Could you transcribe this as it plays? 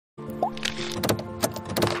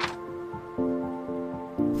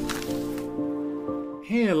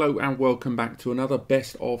Hello and welcome back to another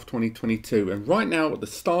Best of 2022. And right now at the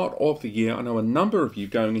start of the year, I know a number of you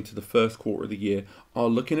going into the first quarter of the year are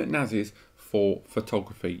looking at NASs for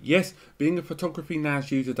photography. Yes, being a Photography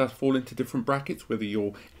NAS user does fall into different brackets, whether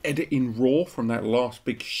you're editing raw from that last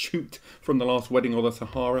big shoot from the last wedding or the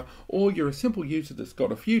Sahara, or you're a simple user that's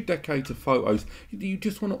got a few decades of photos that you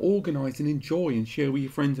just want to organize and enjoy and share with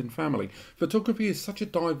your friends and family. Photography is such a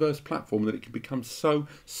diverse platform that it can become so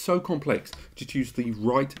complex to choose the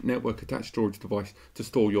right network attached storage device to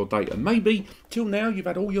store your data. Maybe till now you've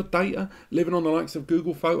had all your data living on the likes of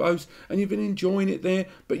Google Photos and you've been enjoying it there,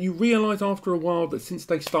 but you realize after a while that since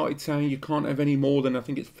they started saying you can't have any more than, I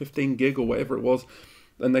think it's 15 gig or whatever it was,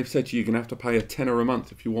 and they've said to you, you're going to have to pay a tenner a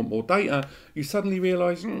month if you want more data, you suddenly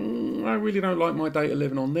realise, I really don't like my data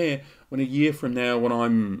living on there, when a year from now, when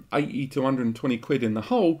I'm 80 to 120 quid in the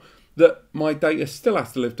hole, that my data still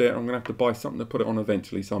has to live there. I'm going to have to buy something to put it on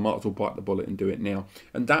eventually, so I might as well bite the bullet and do it now.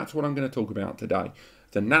 And that's what I'm going to talk about today.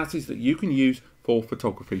 The NASs that you can use for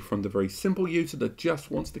photography, from the very simple user that just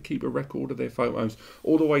wants to keep a record of their photos,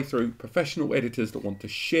 all the way through professional editors that want to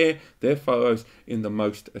share their photos in the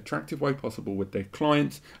most attractive way possible with their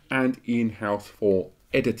clients and in-house for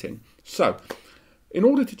editing. So, in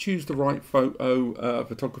order to choose the right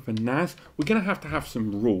photographer NAS, we're going to have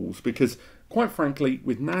some rules, because quite frankly,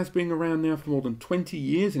 with NAS being around now for more than 20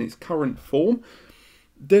 years in its current form,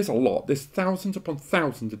 there's thousands upon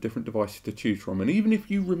thousands of different devices to choose from. And even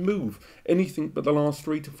if you remove anything but the last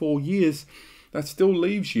 3 to 4 years, that still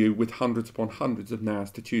leaves you with hundreds upon hundreds of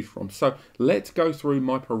NAS to choose from. So let's go through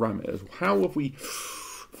my parameters. How have we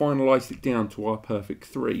finalized it down to our perfect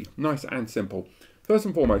 3? Nice and simple. First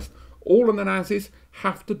and foremost, all of the NASs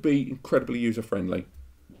have to be incredibly user-friendly.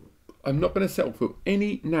 I'm not going to settle for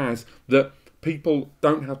any NAS that people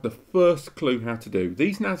don't have the first clue how to do.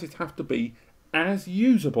 These NASs have to be as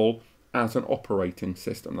usable as an operating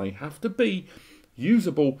system. They have to be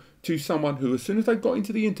usable to someone who, as soon as they've got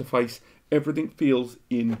into the interface, everything feels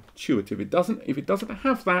intuitive. If it doesn't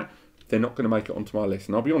have that, they're not going to make it onto my list.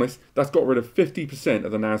 And I'll be honest, that's got rid of 50%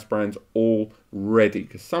 of the NAS brands already,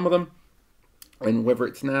 because some of them, and whether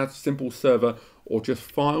it's NAS, simple server, or just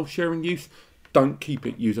file sharing use, don't keep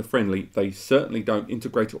it user-friendly. They certainly don't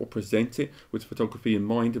integrate it or present it with photography in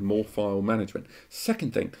mind and more file management.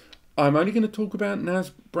 Second thing, I'm only going to talk about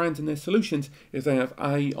NAS brands and their solutions if they have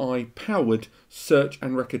AI-powered search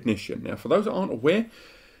and recognition. Now, for those that aren't aware,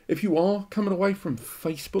 if you are coming away from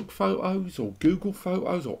Facebook Photos or Google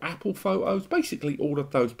Photos or Apple Photos, basically all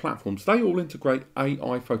of those platforms, they all integrate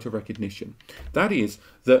AI photo recognition. That is,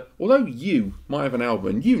 that although you might have an album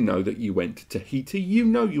and you know that you went to Tahiti, you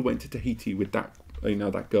know you went to Tahiti with that, you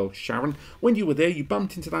know, that girl Sharon. When you were there, you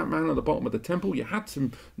bumped into that man at the bottom of the temple. You had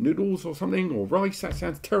some noodles or something, or rice. That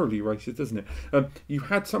sounds terribly racist, doesn't it? You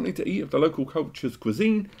had something to eat of the local culture's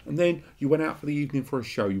cuisine, and then you went out for the evening for a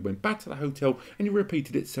show. You went back to the hotel and you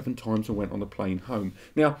repeated it 7 times and went on the plane home.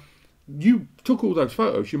 Now, you took all those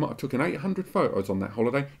photos. You might have taken 800 photos on that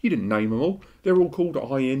holiday. You didn't name them all. They're all called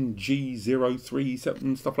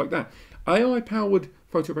ING037, stuff like that. AI-powered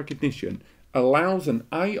photo recognition allows an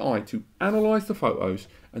AI to analyse the photos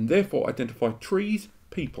and therefore identify trees,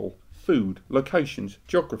 people, food, locations,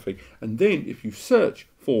 geography. And then if you search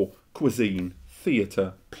for cuisine,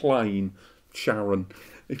 theatre, plane, Sharon,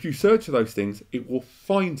 if you search for those things, it will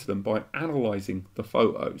find them by analysing the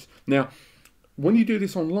photos. Now, when you do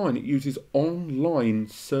this online, it uses online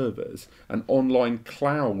servers and online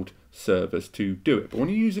cloud servers to do it. But when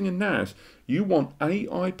you're using a NAS, you want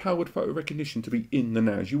AI-powered photo recognition to be in the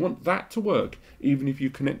NAS. You want that to work even if you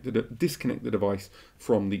disconnect the device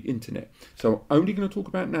from the internet. So I'm only going to talk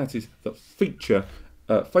about NASs that feature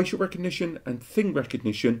facial recognition and thing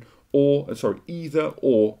recognition, or either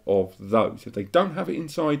or of those. If they don't have it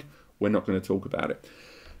inside, we're not going to talk about it.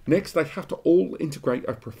 Next, they have to all integrate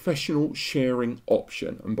a professional sharing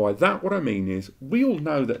option. And by that, what I mean is, we all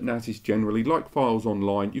know that NASs generally, like files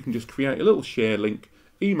online, you can just create a little share link,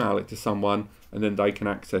 email it to someone, and then they can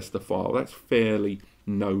access the file. That's fairly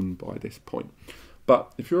known by this point.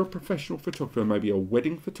 But if you're a professional photographer, maybe a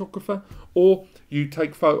wedding photographer, or you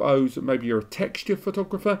take photos, maybe you're a texture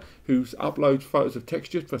photographer who uploads photos of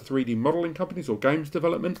textures for 3D modeling companies or games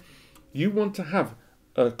development, you want to have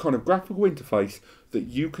a kind of graphical interface that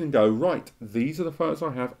you can go, right, these are the photos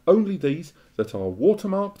I have, only these that are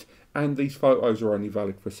watermarked, and these photos are only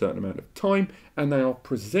valid for a certain amount of time, and they are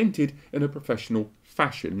presented in a professional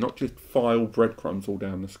fashion, not just file breadcrumbs all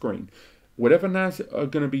down the screen. Whatever NAS are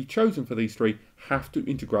going to be chosen for these three have to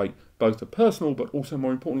integrate both a personal but also,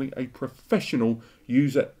 more importantly, a professional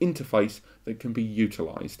user interface that can be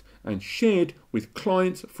utilized and shared with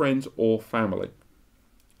clients, friends, or family.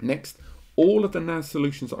 Next, all of the NAS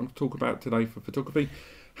solutions that I'm talking about today for photography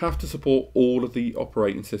have to support all of the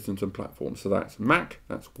operating systems and platforms. So that's Mac,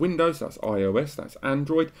 that's Windows, that's iOS, that's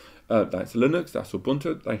Android, that's Linux, that's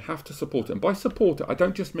Ubuntu. They have to support it. And by support it, I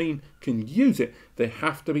don't just mean can use it. There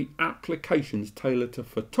have to be applications tailored to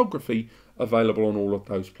photography available on all of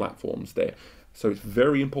those platforms there. So it's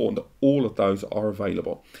very important that all of those are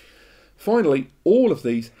available. Finally, all of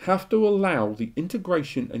these have to allow the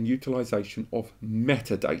integration and utilization of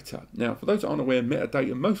metadata. Now, for those that aren't aware,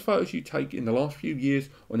 metadata, most photos you take in the last few years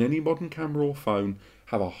on any modern camera or phone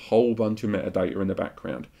have a whole bunch of metadata in the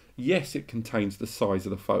background. Yes, it contains the size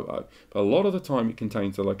of the photo, but a lot of the time it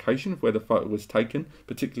contains the location of where the photo was taken,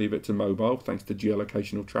 particularly if it's a mobile, thanks to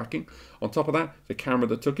geolocational tracking. On top of that, the camera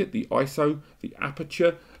that took it, the ISO, the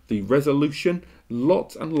aperture, the resolution,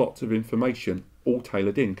 lots and lots of information all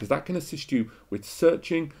tailored in, because that can assist you with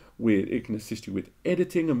searching, it can assist you with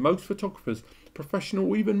editing, and most photographers, professional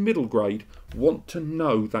or even middle grade, want to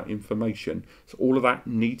know that information. So all of that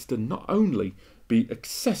needs to not only be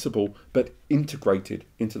accessible but integrated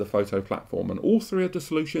into the photo platform, and all three of the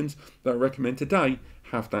solutions that I recommend today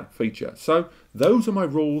have that feature. So those are my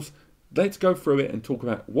rules. Let's go through it and talk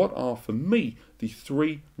about what are, for me, the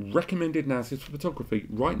 3 recommended NASs for photography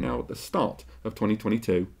right now at the start of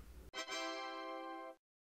 2022.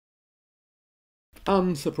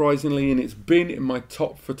 Unsurprisingly, and it's been in my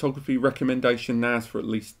top photography recommendation NAS for at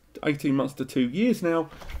least 18 months to 2 years now,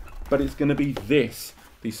 but it's going to be this,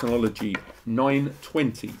 the Synology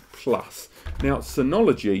 920 Plus. Now,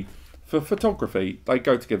 Synology, for photography, they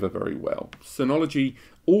go together very well. Synology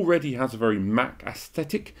already has a very Mac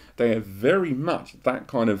aesthetic. They have very much that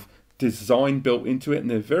kind of design built into it, and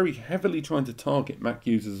they're very heavily trying to target Mac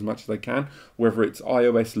users as much as they can, whether it's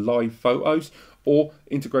iOS live photos or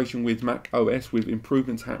integration with Mac OS, with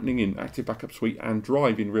improvements happening in Active Backup Suite and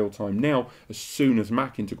Drive in real time now, as soon as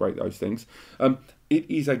Mac integrate those things. It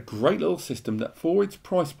is a great little system that for its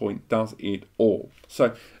price point does it all.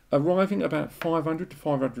 So arriving about $500 to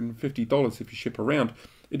 $550 if you ship around.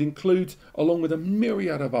 It includes, along with a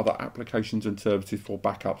myriad of other applications and services for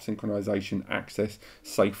backup, synchronization, access,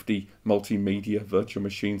 safety, multimedia, virtual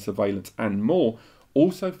machine surveillance, and more,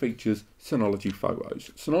 also features Synology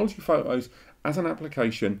Photos. Synology Photos as an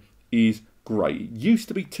application is great. It used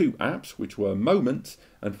to be 2 apps, which were Moments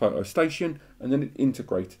and Photo Station, and then it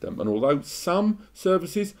integrated them. And although some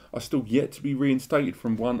services are still yet to be reinstated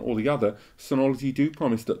from one or the other, Synology do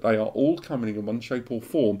promise that they are all coming in one shape or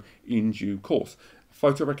form in due course.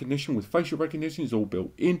 Photo recognition with facial recognition is all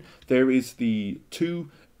built in. There is the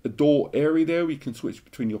 2-door area there where you can switch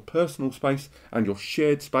between your personal space and your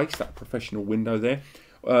shared space, that professional window there,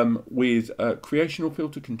 with creational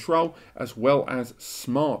filter control, as well as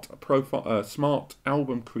smart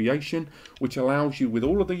album creation, which allows you, with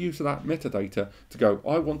all of the use of that metadata, to go,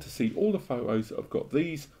 I want to see all the photos that have got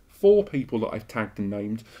these 4 people that I've tagged and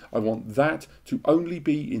named. I want that to only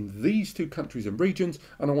be in these 2 countries and regions,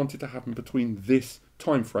 and I want it to happen between this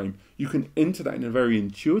time frame. You can enter that in a very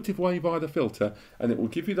intuitive way via the filter, and it will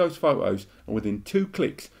give you those photos, and within 2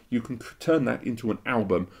 clicks you can turn that into an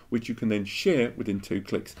album, which you can then share within 2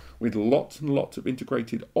 clicks, with lots and lots of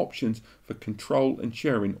integrated options for control and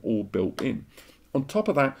sharing all built in. On top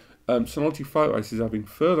of that, Synology Photos is having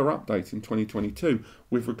further updates in 2022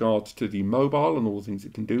 with regards to the mobile and all the things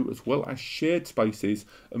it can do, as well as shared spaces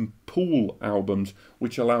and pool albums,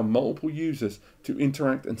 which allow multiple users to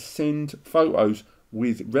interact and send photos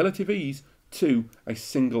with relative ease to a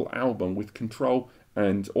single album, with control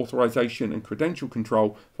and authorization and credential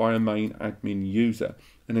control via main admin user.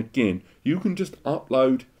 And again, you can just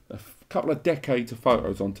upload a couple of decades of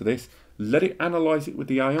photos onto this, let it analyze it with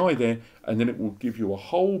the AI there, and then it will give you a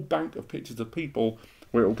whole bank of pictures of people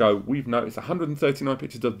where it will go, we've noticed 139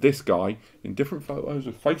 pictures of this guy in different photos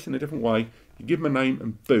with face in a different way. You give them a name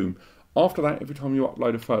and boom. After that, every time you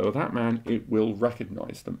upload a photo of that man, it will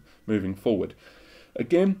recognize them moving forward.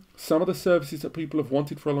 Again, some of the services that people have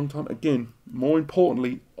wanted for a long time, again, more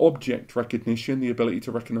importantly, object recognition, the ability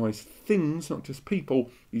to recognize things, not just people,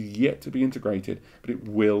 is yet to be integrated, but it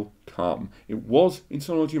will come. It was in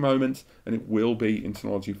Synology Moments, and it will be in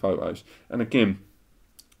Synology Photos. And again,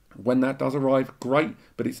 when that does arrive, great,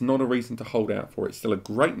 but it's not a reason to hold out for it. It's still a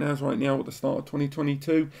great NAS right now at the start of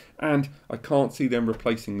 2022, and I can't see them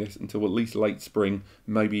replacing this until at least late spring,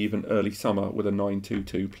 maybe even early summer, with a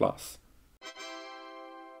 922 Plus.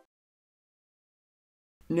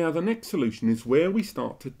 Now, the next solution is where we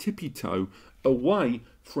start to tippy-toe away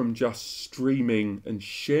from just streaming and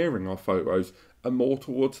sharing our photos and more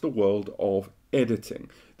towards the world of editing.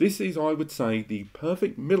 This is, I would say, the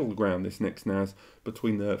perfect middle ground, this next NAS,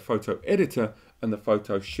 between the photo editor and the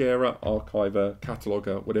photo sharer, archiver,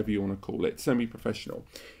 cataloger, whatever you want to call it, semi-professional.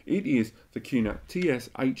 It is the Qnap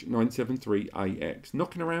TS-H973AX,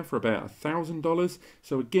 knocking around for about $1,000.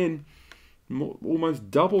 So again, almost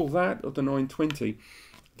double that of the 920.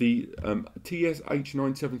 The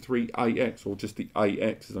TS-H973AX, or just the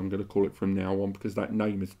AX as I'm going to call it from now on because that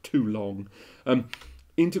name is too long,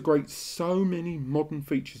 integrates so many modern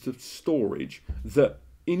features of storage that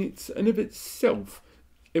in and of itself,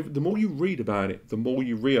 the more you read about it, the more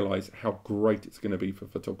you realise how great it's going to be for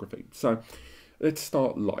photography. So let's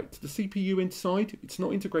start light. The CPU inside, it's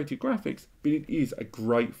not integrated graphics, but it is a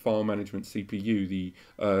great file management CPU, the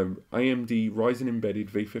AMD Ryzen Embedded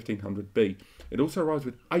V1500B. It also arrives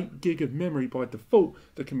with 8 gig of memory by default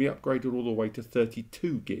that can be upgraded all the way to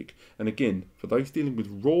 32 gig. And again, for those dealing with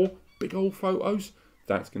raw, big old photos,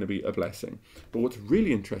 that's going to be a blessing. But what's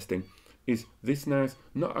really interesting is this NAS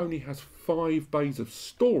not only has 5 bays of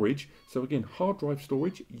storage, so again, hard drive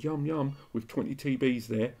storage, yum yum, with 20 TBs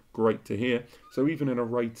there, great to hear. So even in a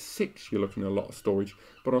RAID 6, you're looking at a lot of storage.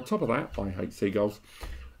 But on top of that, I hate seagulls.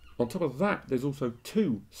 On top of that, there's also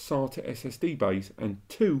 2 SATA SSD bays and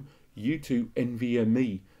 2 U2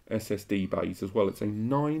 NVMe SSD bays as well. It's a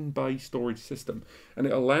 9-bay storage system, and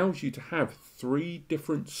it allows you to have 3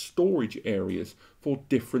 different storage areas for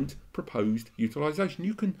different proposed utilization.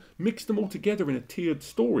 You can mix them all together in a tiered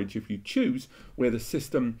storage if you choose, where the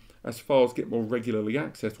system, as files get more regularly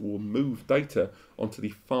accessed, will move data onto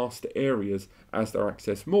the fast areas as they're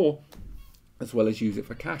accessed more, as well as use it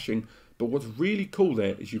for caching. But what's really cool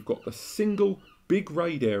there is you've got the single big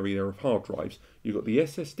RAID area of hard drives, you've got the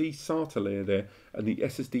SSD SATA layer there, and the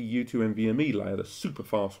SSD U2 NVMe layer, the super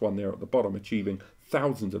fast one there at the bottom, achieving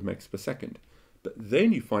thousands of megs per second. But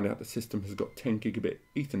then you find out the system has got 10 gigabit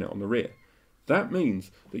Ethernet on the rear. That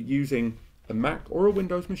means that using a Mac or a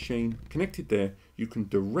Windows machine connected there, you can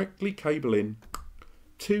directly cable in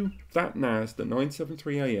to that NAS, the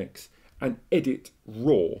 973AX, and edit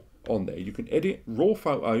RAW on there. You can edit raw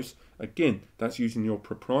photos. Again, that's using your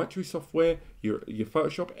proprietary software, your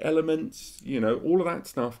Photoshop elements, you know, all of that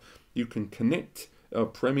stuff. You can connect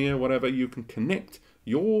Premiere, whatever. You can connect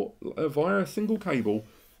your via a single cable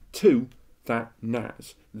to that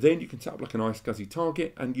NAS. Then you can set up like a nice SCSI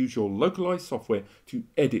target and use your localized software to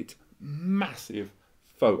edit massive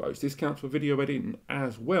photos. This counts for video editing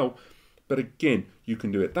as well. But again, you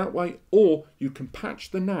can do it that way, or you can patch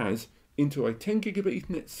the NAS into a 10 gigabit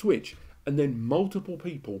Ethernet switch, and then multiple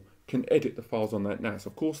people can edit the files on that NAS.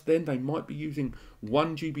 Of course, then they might be using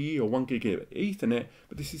 1 GBE or 1 gigabit Ethernet,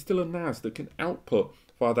 but this is still a NAS that can output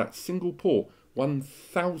via that single port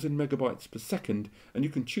 1000 megabytes per second, and you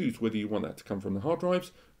can choose whether you want that to come from the hard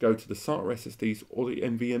drives, go to the SATA SSDs, or the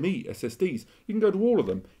NVMe SSDs. You can go to all of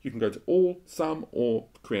them. You can go to all, some, or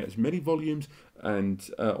create as many volumes and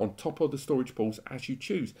on top of the storage pools as you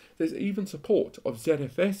choose. There's even support of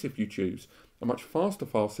ZFS if you choose, a much faster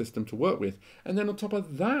file system to work with. And then on top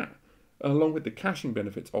of that, along with the caching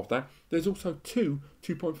benefits of that, there's also 2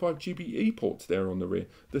 2.5 GBE ports there on the rear.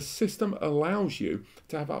 The system allows you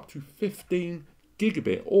to have up to 15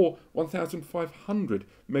 gigabit or 1500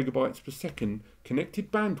 megabytes per second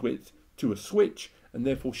connected bandwidth to a switch, and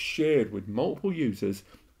therefore shared with multiple users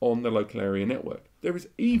on the local area network. There is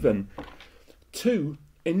even 2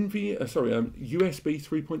 USB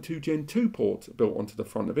 3.2 Gen 2 ports built onto the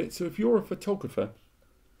front of it. So if you're a photographer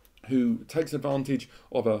who takes advantage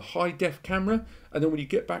of a high-def camera, and then when you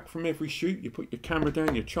get back from every shoot, you put your camera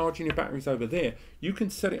down, you're charging your batteries over there, you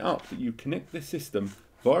can set it up that you connect the system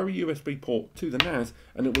via a USB port to the NAS,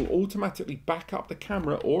 and it will automatically back up the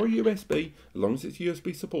camera or a USB, as long as it's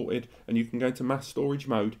USB supported, and you can go into mass storage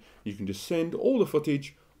mode. You can just send all the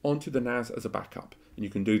footage onto the NAS as a backup, and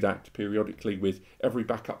you can do that periodically with every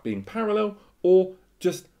backup being parallel, or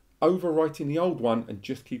just overwriting the old one and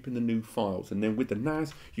just keeping the new files. And then with the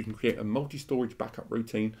NAS, you can create a multi-storage backup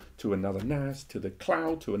routine to another NAS, to the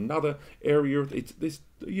cloud, to another area. It's this,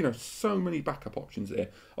 you know, so many backup options there.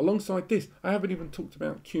 Alongside this, I haven't even talked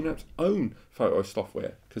about Qnap's own photo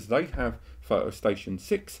software, because they have Photo Station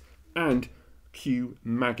 6 and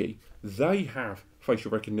Qmagi. They have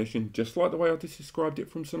facial recognition, just like the way I just described it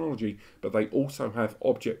from Synology, but they also have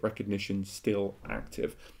object recognition still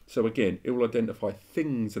active. So again, it will identify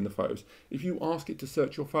things in the photos. If you ask it to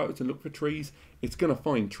search your photos and look for trees, it's going to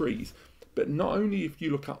find trees. But not only if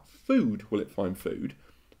you look up food will it find food,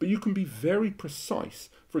 but you can be very precise.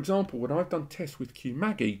 For example, when I've done tests with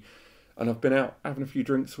Qmagi, and I've been out having a few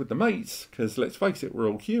drinks with the mates, because let's face it, we're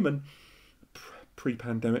all human,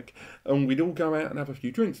 pre-pandemic, and we'd all go out and have a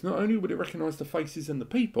few drinks. Not only would it recognise the faces and the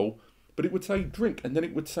people, but it would say drink, and then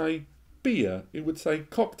it would say beer, it would say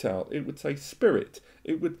cocktail, it would say spirit,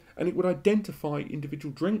 it would identify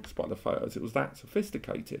individual drinks by the photos. It was that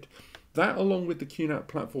sophisticated. That, along with the Qnap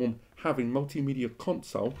platform having multimedia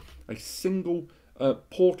console, a single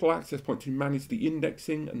portal access point to manage the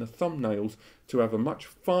indexing and the thumbnails, to have a much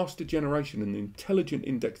faster generation and the intelligent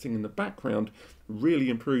indexing in the background, really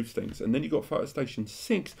improves things. And then you've got PhotoStation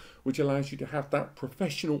 6, which allows you to have that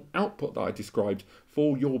professional output that I described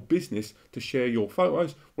for your business to share your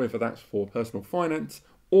photos, whether that's for personal finance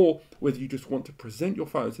or whether you just want to present your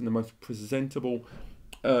photos in the most presentable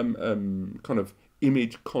kind of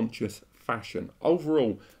image conscious fashion.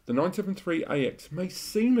 Overall, the 973AX may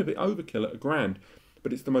seem a bit overkill at $1,000,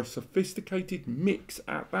 but it's the most sophisticated mix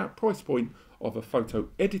at that price point of a photo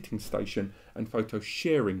editing station and photo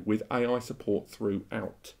sharing with AI support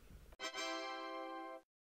throughout.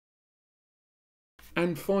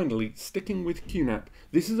 And finally, sticking with Qnap,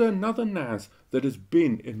 this is another NAS that has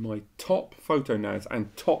been in my top photo NAS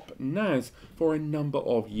and top NAS for a number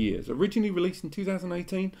of years. Originally released in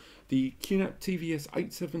 2018, the Qnap TVS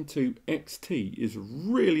 872 XT is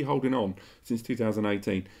really holding on since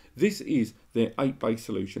 2018. This is their 8-bay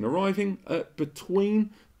solution, arriving at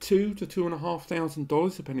between $2,000 to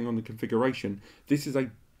 $2,500 depending on the configuration. This is a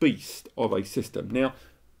beast of a system. Now,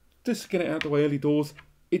 just to get it out of the way early doors,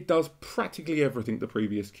 it does practically everything the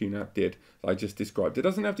previous Qnap did that I just described. It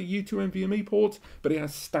doesn't have the U2 NVMe ports, but it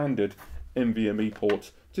has standard NVMe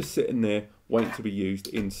ports just sitting there waiting to be used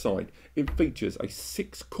inside. It features a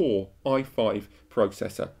 6-core i5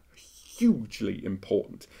 processor, hugely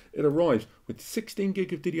important. It arrives with 16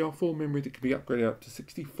 gig of DDR4 memory that can be upgraded up to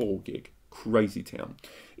 64 gig. Crazy town.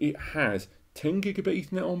 It has 10 gigabit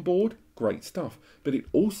Ethernet on board, great stuff, but it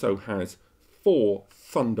also has 4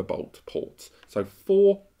 Thunderbolt ports. So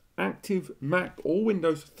 4 active Mac or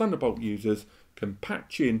Windows Thunderbolt users can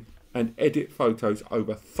patch in and edit photos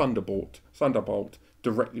over Thunderbolt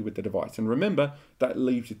directly with the device. And remember, that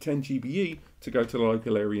leaves you 10 GBE to go to the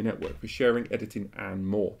local area network for sharing, editing and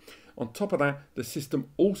more. On top of that, the system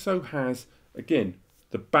also has, again,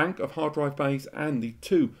 the bank of hard drive bays and the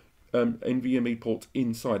 2 NVMe ports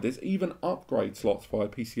inside. There's even upgrade slots via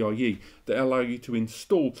PCIe that allow you to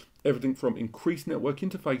install everything from increased network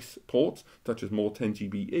interface ports, such as more 10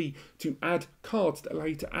 GBE, to add cards that allow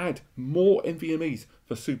you to add more NVMe's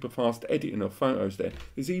for super fast editing of photos there.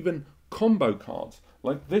 There's even combo cards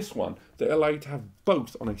like this one that allow you to have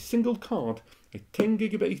both on a single card, a 10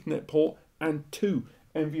 gigabit Ethernet port and 2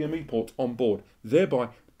 NVMe ports on board, thereby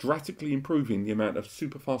drastically improving the amount of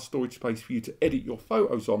super fast storage space for you to edit your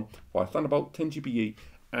photos on via Thunderbolt, 10 GBE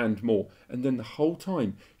and more. And then the whole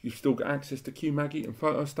time you've still got access to QMaggie and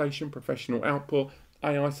PhotoStation, professional output,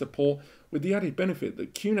 AI support, with the added benefit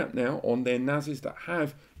that Qnap now on their NASs that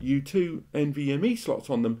have U2 NVMe slots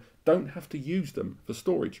on them don't have to use them for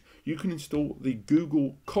storage. You can install the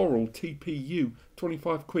Google Coral TPU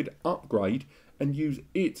 25 quid upgrade and use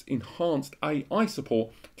its enhanced AI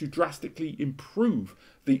support to drastically improve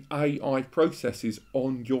the AI processes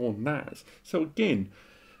on your NAS. So again,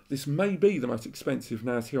 this may be the most expensive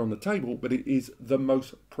NAS here on the table, but it is the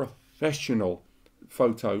most professional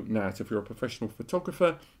photo NAS if you're a professional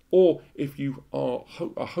photographer, or if you are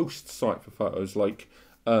a host site for photos like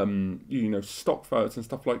stock photos and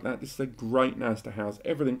stuff like that. This is a great NAS to house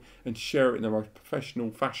everything and share it in the most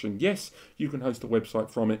professional fashion. Yes, you can host a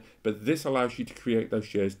website from it, but this allows you to create those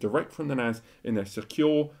shares direct from the NAS in a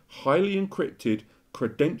secure, highly encrypted,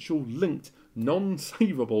 credential linked,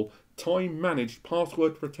 non-savable, time-managed,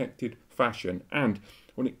 password-protected fashion. And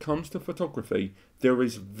when it comes to photography, there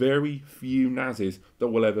is very few NASs that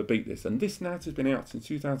will ever beat this. And this NAS has been out since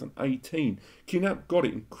 2018. Qnap got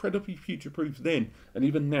it incredibly future-proof then, and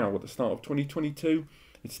even now at the start of 2022,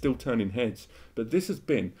 it's still turning heads. But this has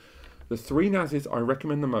been the 3 NASs I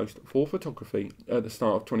recommend the most for photography at the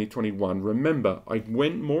start of 2021. Remember, I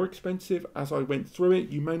went more expensive as I went through it.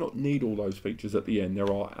 You may not need all those features at the end.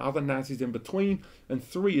 There are other NASs in between, and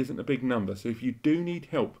 3 isn't a big number. So if you do need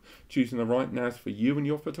help choosing the right NAS for you and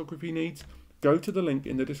your photography needs, go to the link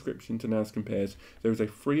in the description to NAS Compares. There is a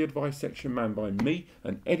free advice section manned by me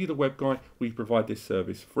and Eddie the web guy. We provide this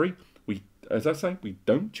service free. As I say, we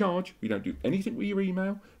don't charge. We don't do anything with your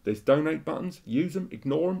email. There's donate buttons. Use them,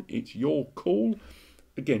 ignore them. It's your call.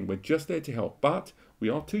 Again, we're just there to help, but we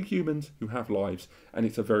are 2 humans who have lives, and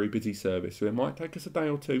it's a very busy service, so it might take us a day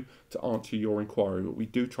or 2 to answer your inquiry, but we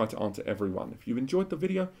do try to answer everyone. If you've enjoyed the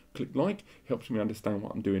video, click like. It helps me understand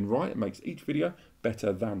what I'm doing right. It makes each video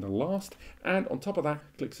better than the last. And on top of that,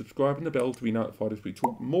 click subscribe and the bell to be notified as we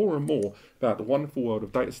talk more and more about the wonderful world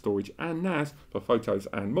of data storage and NAS for photos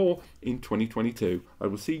and more in 2022. I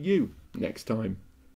will see you next time.